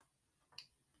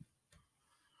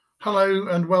Hello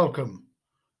and welcome,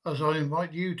 as I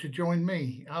invite you to join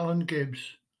me, Alan Gibbs,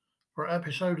 for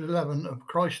episode 11 of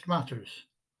Christ Matters,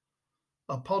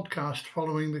 a podcast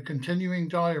following the continuing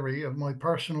diary of my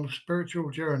personal spiritual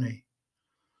journey,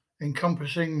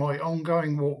 encompassing my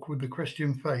ongoing walk with the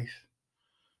Christian faith,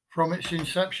 from its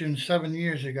inception 7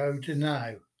 years ago to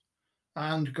now,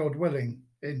 and, God willing,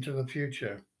 into the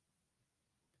future.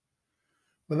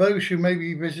 For those who may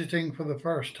be visiting for the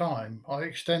first time, I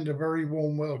extend a very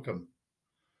warm welcome.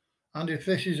 And if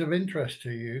this is of interest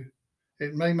to you,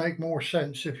 it may make more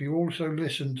sense if you also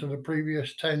listen to the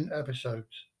previous 10 episodes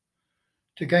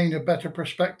to gain a better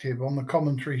perspective on the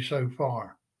commentary so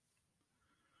far.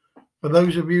 For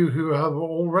those of you who have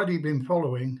already been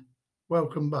following,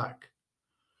 welcome back.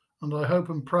 And I hope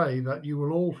and pray that you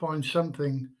will all find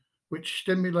something which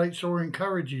stimulates or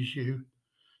encourages you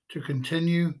to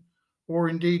continue or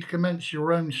indeed commence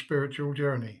your own spiritual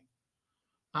journey,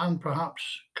 and perhaps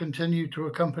continue to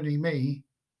accompany me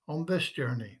on this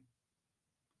journey.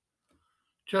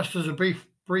 Just as a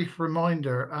brief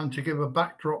reminder and to give a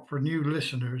backdrop for new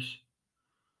listeners,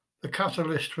 the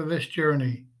catalyst for this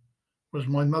journey was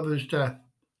my mother's death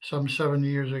some 7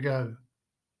 years ago.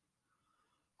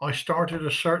 I started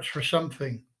a search for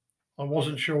something, I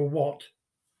wasn't sure what,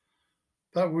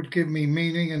 that would give me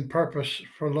meaning and purpose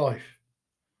for life.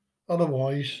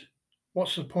 Otherwise,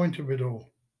 what's the point of it all?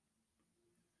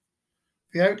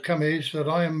 The outcome is that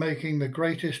I am making the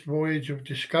greatest voyage of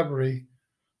discovery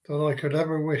that I could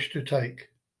ever wish to take.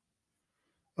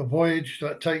 A voyage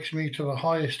that takes me to the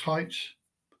highest heights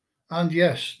and,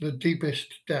 yes, the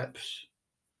deepest depths.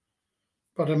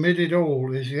 But amid it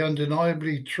all is the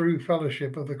undeniably true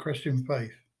fellowship of the Christian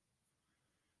faith,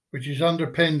 which is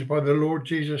underpinned by the Lord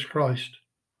Jesus Christ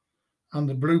and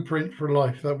the blueprint for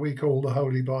life that we call the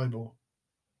Holy Bible.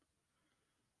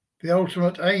 The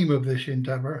ultimate aim of this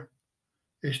endeavour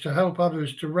is to help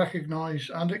others to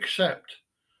recognise and accept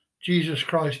Jesus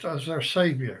Christ as their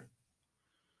Saviour,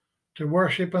 to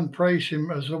worship and praise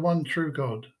Him as the one true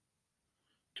God,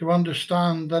 to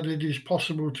understand that it is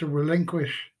possible to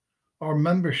relinquish our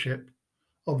membership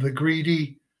of the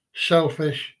greedy,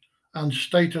 selfish, and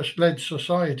status-led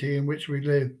society in which we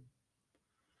live,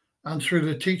 and through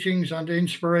the teachings and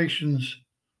inspirations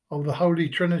of the Holy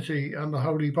Trinity and the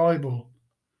Holy Bible,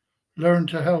 learn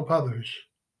to help others,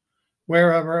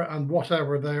 wherever and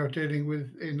whatever they are dealing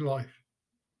with in life,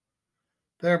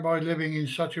 thereby living in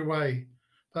such a way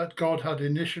that God had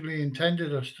initially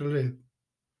intended us to live,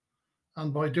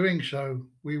 and by doing so,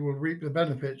 we will reap the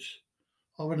benefits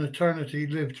of an eternity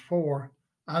lived for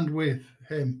and with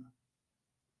Him.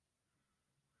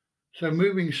 So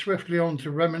moving swiftly on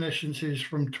to reminiscences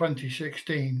from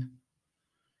 2016,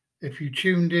 if you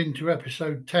tuned in to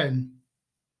episode 10,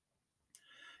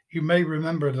 you may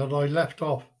remember that I left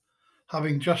off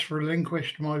having just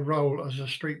relinquished my role as a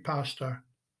street pastor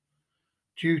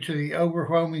due to the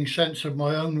overwhelming sense of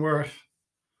my own worth,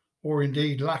 or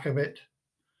indeed lack of it,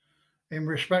 in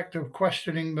respect of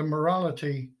questioning the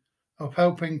morality of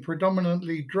helping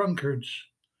predominantly drunkards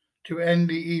to end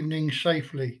the evening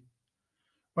safely,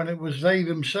 when it was they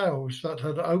themselves that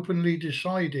had openly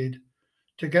decided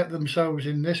to get themselves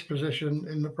in this position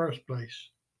in the first place.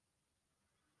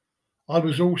 I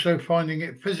was also finding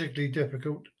it physically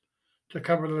difficult to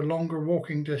cover the longer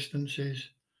walking distances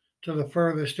to the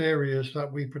furthest areas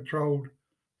that we patrolled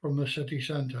from the city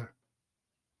centre.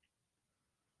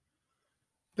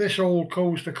 This all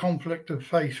caused a conflict of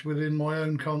faith within my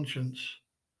own conscience,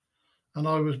 and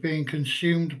I was being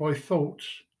consumed by thoughts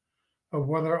of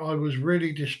whether I was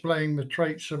really displaying the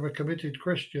traits of a committed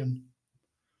Christian,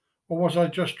 or was I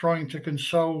just trying to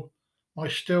console my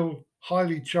still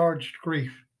highly charged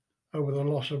grief over the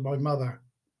loss of my mother,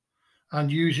 and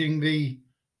using the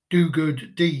do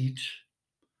good deeds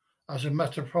as a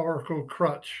metaphorical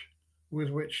crutch with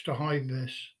which to hide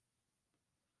this.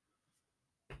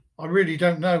 I really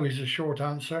don't know is the short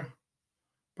answer,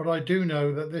 but I do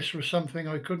know that this was something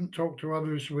I couldn't talk to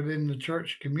others within the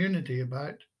church community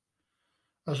about,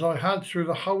 as I had through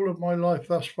the whole of my life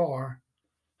thus far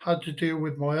had to deal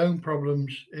with my own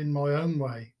problems in my own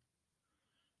way,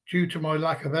 due to my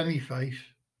lack of any faith,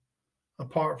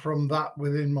 apart from that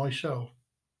within myself.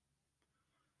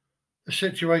 The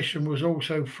situation was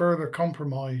also further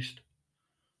compromised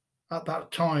at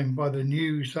that time by the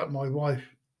news that my wife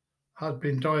had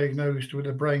been diagnosed with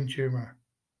a brain tumour.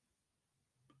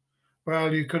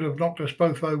 Well, you could have knocked us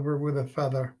both over with a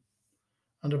feather,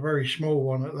 and a very small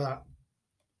one at that.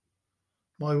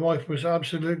 My wife was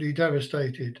absolutely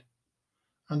devastated,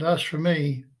 and as for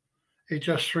me, it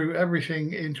just threw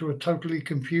everything into a totally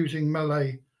confusing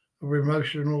melee of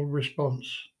emotional response.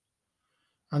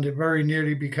 and it very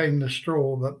nearly became the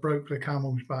straw that broke the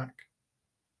camel's back.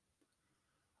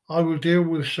 I will deal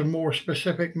with some more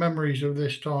specific memories of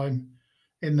this time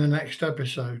in the next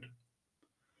episode.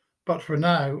 But for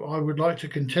now, I would like to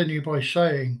continue by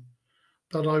saying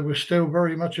that I was still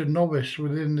very much a novice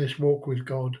within this walk with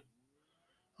God,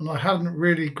 and I hadn't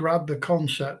really grabbed the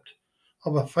concept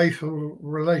of a faithful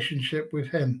relationship with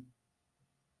Him.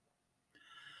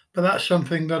 But that's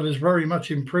something that has very much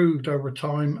improved over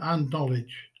time and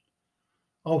knowledge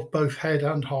of both head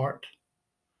and heart.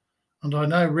 And I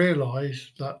now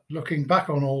realise that looking back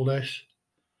on all this,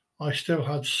 I still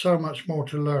had so much more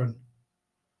to learn.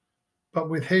 But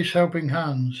with His helping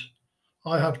hands,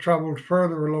 I have travelled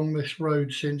further along this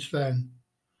road since then,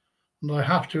 and I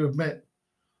have to admit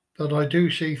that I do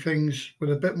see things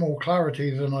with a bit more clarity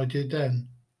than I did then.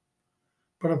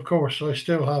 But of course, I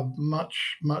still have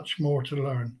much, much more to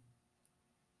learn.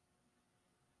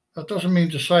 That doesn't mean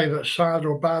to say that sad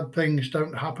or bad things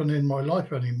don't happen in my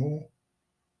life anymore.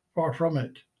 Far from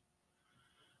it.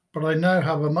 But I now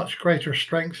have a much greater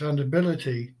strength and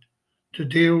ability to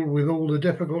deal with all the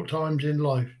difficult times in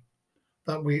life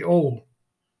that we all,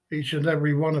 each and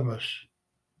every one of us,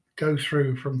 go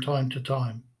through from time to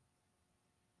time.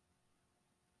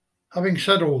 Having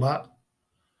said all that,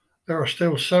 there are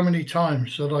still so many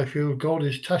times that I feel God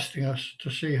is testing us to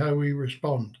see how we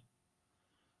respond.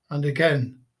 And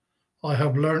again, I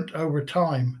have learnt over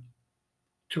time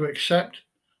to accept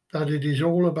that it is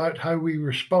all about how we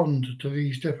respond to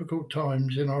these difficult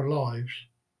times in our lives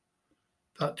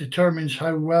that determines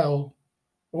how well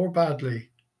or badly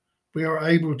we are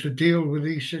able to deal with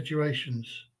these situations,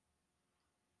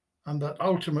 and that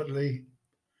ultimately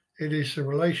it is the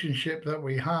relationship that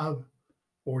we have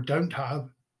or don't have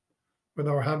with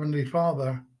our Heavenly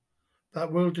Father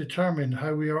that will determine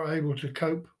how we are able to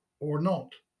cope or not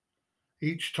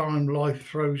each time life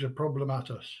throws a problem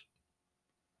at us.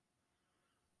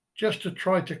 Just to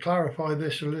try to clarify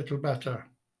this a little better,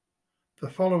 the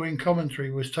following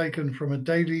commentary was taken from a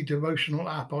daily devotional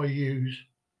app I use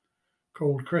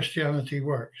called Christianity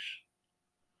Works,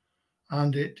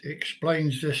 and it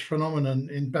explains this phenomenon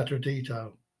in better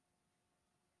detail.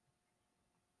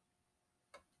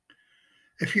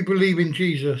 If you believe in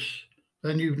Jesus,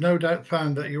 then you've no doubt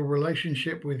found that your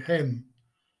relationship with Him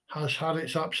has had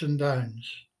its ups and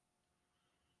downs.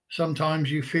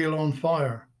 Sometimes you feel on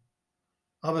fire,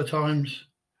 other times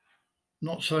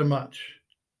not so much.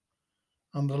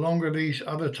 And the longer these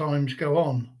other times go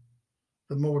on,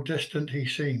 the more distant He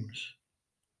seems.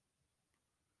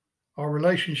 Our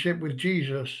relationship with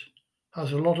Jesus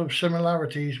has a lot of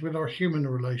similarities with our human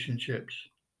relationships.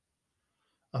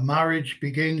 A marriage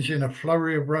begins in a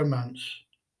flurry of romance,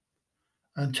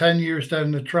 and 10 years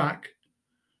down the track,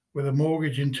 with a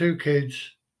mortgage and 2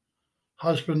 kids,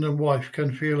 husband and wife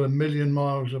can feel a million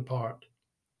miles apart.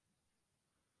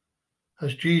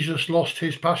 Has Jesus lost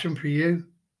His passion for you?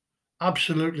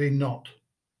 Absolutely not.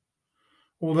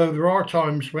 Although there are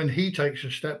times when He takes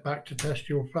a step back to test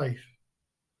your faith.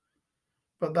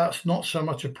 But that's not so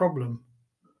much a problem,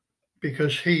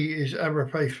 because He is ever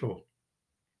faithful.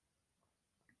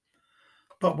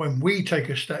 But when we take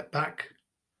a step back,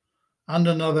 and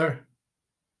another,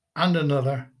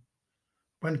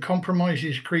 when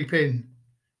compromises creep in,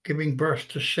 giving birth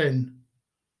to sin,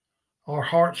 our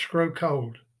hearts grow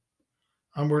cold,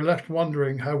 and we're left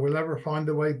wondering how we'll ever find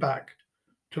the way back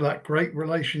to that great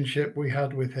relationship we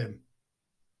had with Him.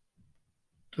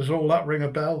 Does all that ring a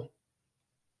bell?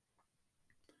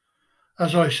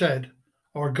 As I said,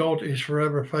 our God is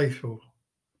forever faithful.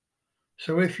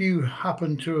 So if you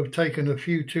happen to have taken a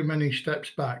few too many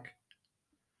steps back,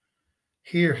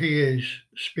 here He is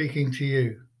speaking to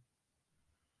you.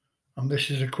 And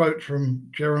this is a quote from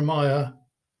Jeremiah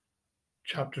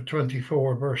chapter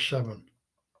 24, verse 7.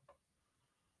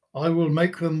 I will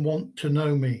make them want to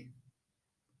know me.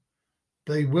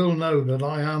 They will know that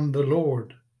I am the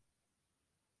Lord.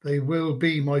 They will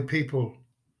be my people,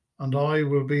 and I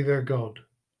will be their God.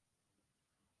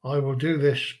 I will do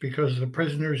this because the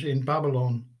prisoners in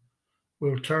Babylon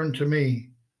will turn to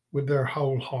me with their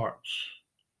whole hearts.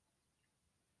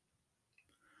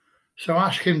 So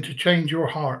ask Him to change your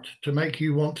heart to make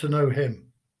you want to know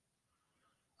Him.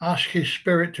 Ask His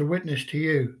Spirit to witness to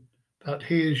you that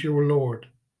He is your Lord,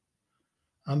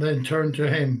 and then turn to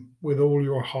Him with all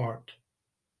your heart.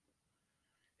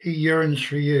 He yearns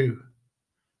for you,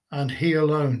 and He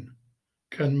alone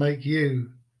can make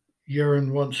you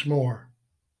yearn once more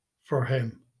for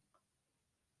Him.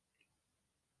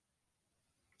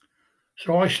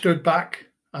 So I stood back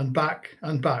and back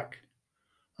and back,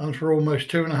 and for almost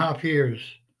 2.5 years,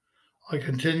 I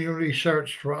continually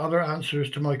searched for other answers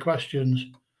to my questions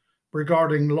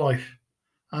regarding life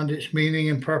and its meaning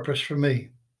and purpose for me.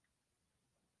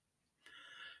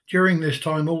 During this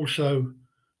time also,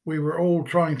 we were all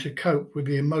trying to cope with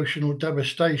the emotional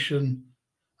devastation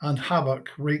and havoc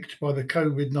wreaked by the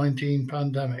COVID-19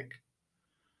 pandemic.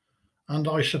 And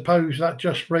I suppose that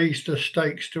just raised the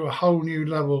stakes to a whole new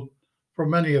level for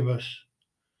many of us.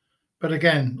 But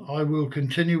again, I will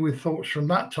continue with thoughts from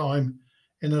that time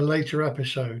in a later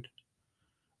episode.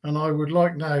 And I would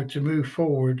like now to move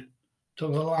forward to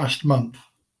the last month.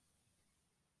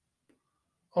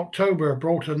 October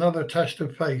brought another test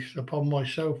of faith upon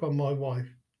myself and my wife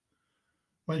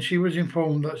when she was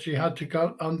informed that she had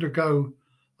to undergo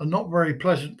a not very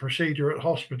pleasant procedure at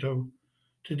hospital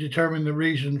to determine the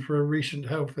reason for a recent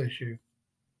health issue.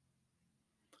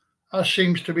 As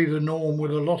seems to be the norm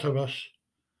with a lot of us,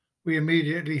 we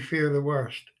immediately fear the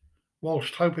worst,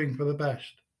 whilst hoping for the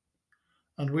best,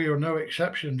 and we are no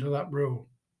exception to that rule.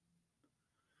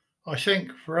 I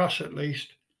think, for us at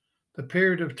least, the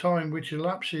period of time which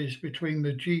elapses between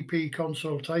the GP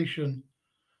consultation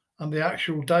and the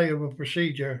actual day of a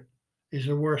procedure is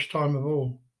the worst time of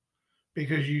all,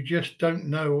 because you just don't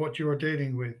know what you are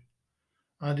dealing with,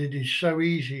 and it is so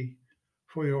easy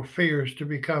for your fears to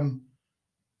become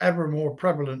ever more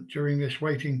prevalent during this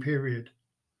waiting period,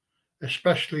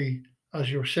 especially as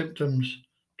your symptoms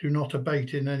do not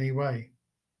abate in any way.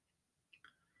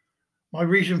 My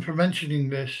reason for mentioning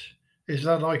this is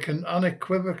that I can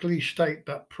unequivocally state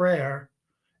that prayer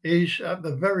is, at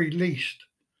the very least,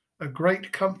 a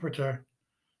great comforter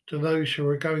to those who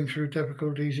are going through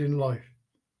difficulties in life,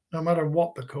 no matter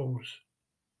what the cause.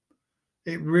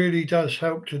 It really does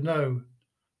help to know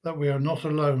that we are not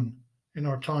alone in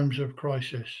our times of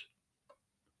crisis.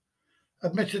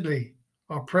 Admittedly,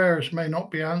 our prayers may not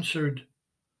be answered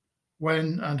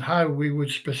when and how we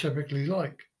would specifically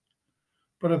like,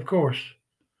 but of course,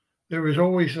 there is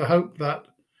always the hope that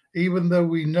even though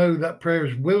we know that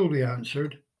prayers will be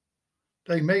answered,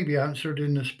 they may be answered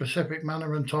in the specific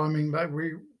manner and timing that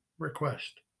we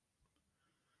request.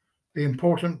 The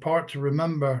important part to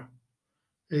remember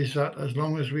is that as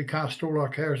long as we cast all our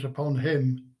cares upon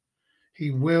Him,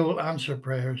 He will answer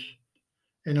prayers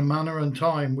in a manner and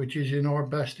time which is in our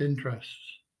best interests.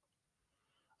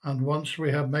 And once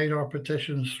we have made our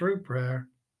petitions through prayer,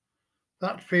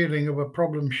 that feeling of a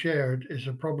problem shared is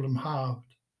a problem halved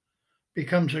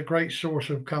becomes a great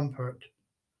source of comfort,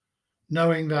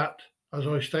 knowing that, as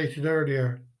I stated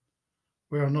earlier,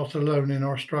 we are not alone in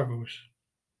our struggles.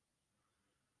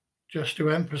 Just to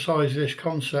emphasize this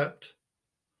concept,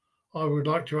 I would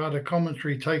like to add a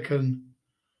commentary taken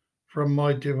from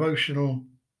my devotional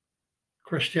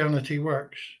Christianity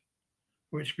Works,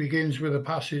 which begins with a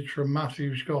passage from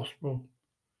Matthew's Gospel,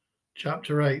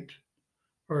 chapter 8,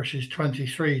 verses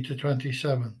 23 to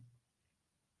 27.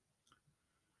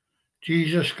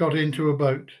 Jesus got into a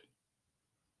boat,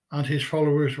 and his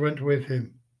followers went with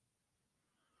him.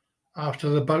 After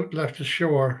the boat left the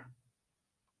shore,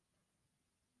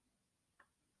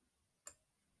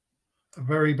 a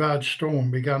very bad storm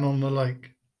began on the lake.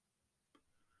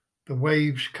 The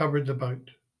waves covered the boat,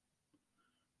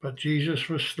 but Jesus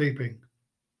was sleeping.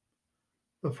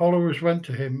 The followers went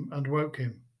to him and woke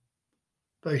him.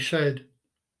 They said,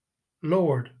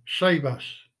 "Lord, save us,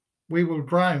 we will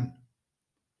drown."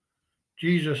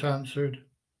 Jesus answered,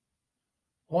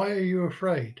 "Why are you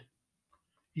afraid?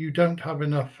 You don't have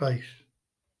enough faith."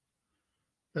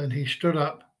 Then he stood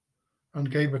up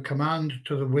and gave a command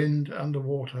to the wind and the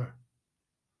water.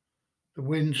 The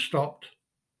wind stopped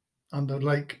and the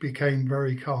lake became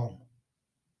very calm.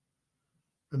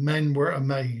 The men were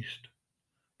amazed.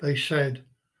 They said,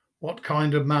 "What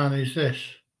kind of man is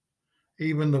this?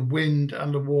 Even the wind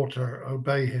and the water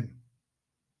obey him."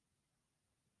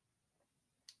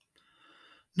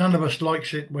 None of us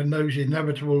likes it when those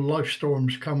inevitable life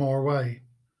storms come our way,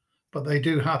 but they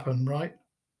do happen, right?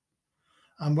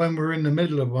 And when we're in the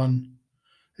middle of one,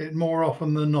 it more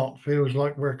often than not feels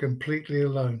like we're completely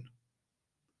alone.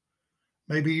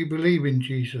 Maybe you believe in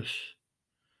Jesus.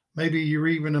 Maybe you're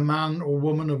even a man or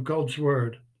woman of God's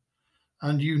word,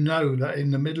 and you know that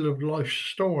in the middle of life's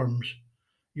storms,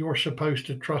 you're supposed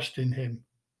to trust in Him.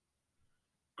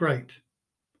 Great.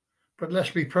 But let's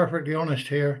be perfectly honest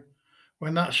here.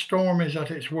 When that storm is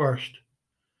at its worst,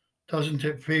 doesn't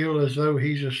it feel as though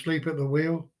He's asleep at the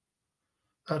wheel?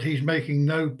 That He's making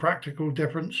no practical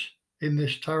difference in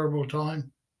this terrible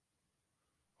time?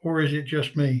 Or is it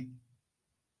just me?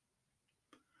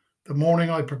 The morning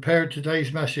I prepared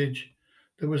today's message,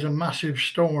 there was a massive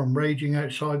storm raging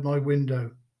outside my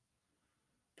window.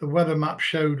 The weather map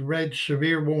showed red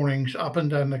severe warnings up and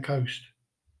down the coast.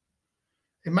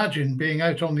 Imagine being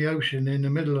out on the ocean in the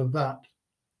middle of that.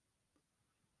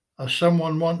 As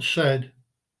someone once said,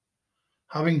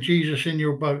 having Jesus in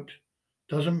your boat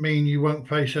doesn't mean you won't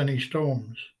face any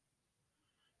storms.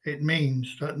 It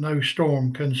means that no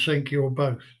storm can sink your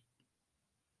boat.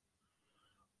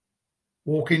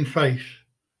 Walk in faith,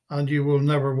 and you will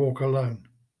never walk alone.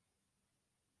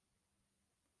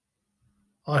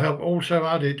 I have also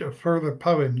added a further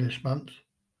poem this month,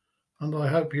 and I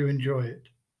hope you enjoy it.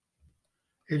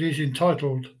 It is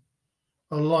entitled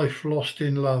A Life Lost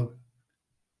in Love.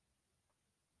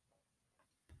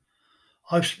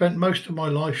 I've spent most of my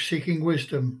life seeking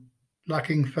wisdom,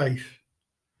 lacking faith,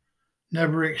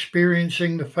 never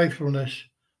experiencing the faithfulness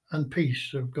and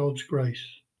peace of God's grace.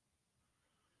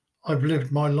 I've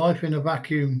lived my life in a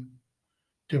vacuum,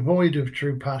 devoid of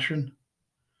true passion,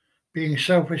 being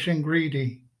selfish and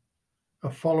greedy,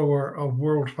 a follower of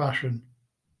world fashion.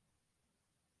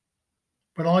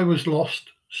 When I was lost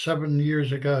 7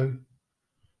 years ago,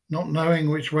 not knowing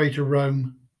which way to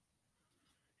roam,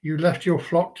 you left your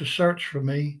flock to search for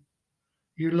me.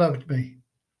 You loved me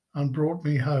and brought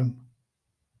me home.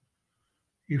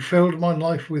 You filled my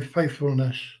life with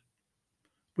faithfulness,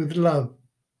 with love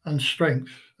and strength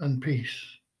and peace,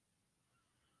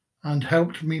 and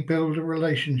helped me build a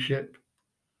relationship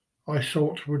I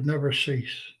thought would never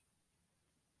cease.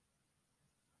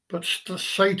 But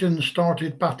Satan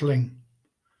started battling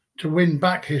to win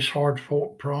back his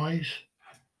hard-fought prize,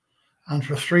 and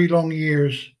for 3 long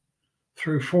years,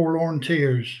 through forlorn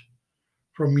tears,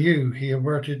 from you he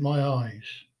averted my eyes.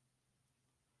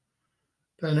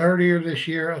 Then earlier this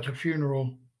year at a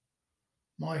funeral,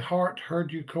 my heart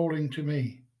heard you calling to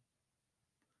me,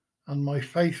 and my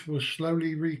faith was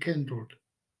slowly rekindled.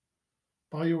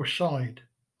 By your side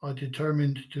I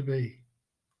determined to be.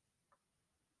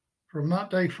 From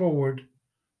that day forward,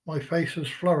 my faith has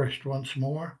flourished once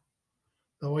more,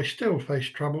 though I still face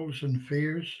troubles and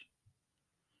fears.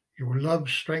 Your love,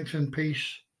 strength, and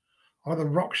peace are the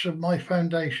rocks of my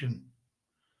foundation,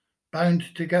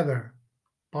 bound together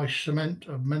by cement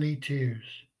of many tears.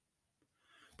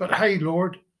 But hey,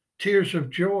 Lord, tears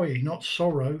of joy, not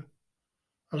sorrow,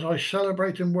 as I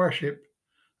celebrate and worship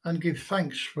and give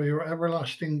thanks for your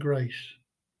everlasting grace.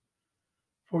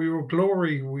 For your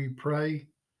glory, we pray,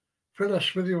 fill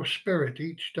us with your Spirit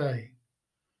each day,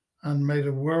 and may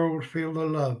the world feel the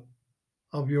love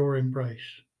of your embrace.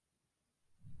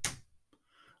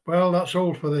 Well, that's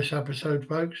all for this episode,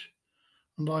 folks,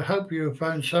 and I hope you have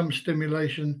found some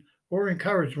stimulation or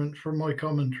encouragement from my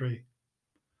commentary.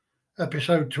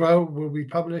 Episode 12 will be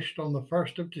published on the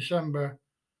 1st of December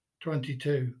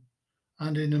 22,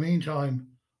 and in the meantime,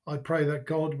 I pray that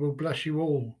God will bless you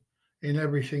all in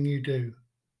everything you do.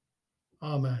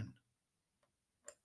 Amen.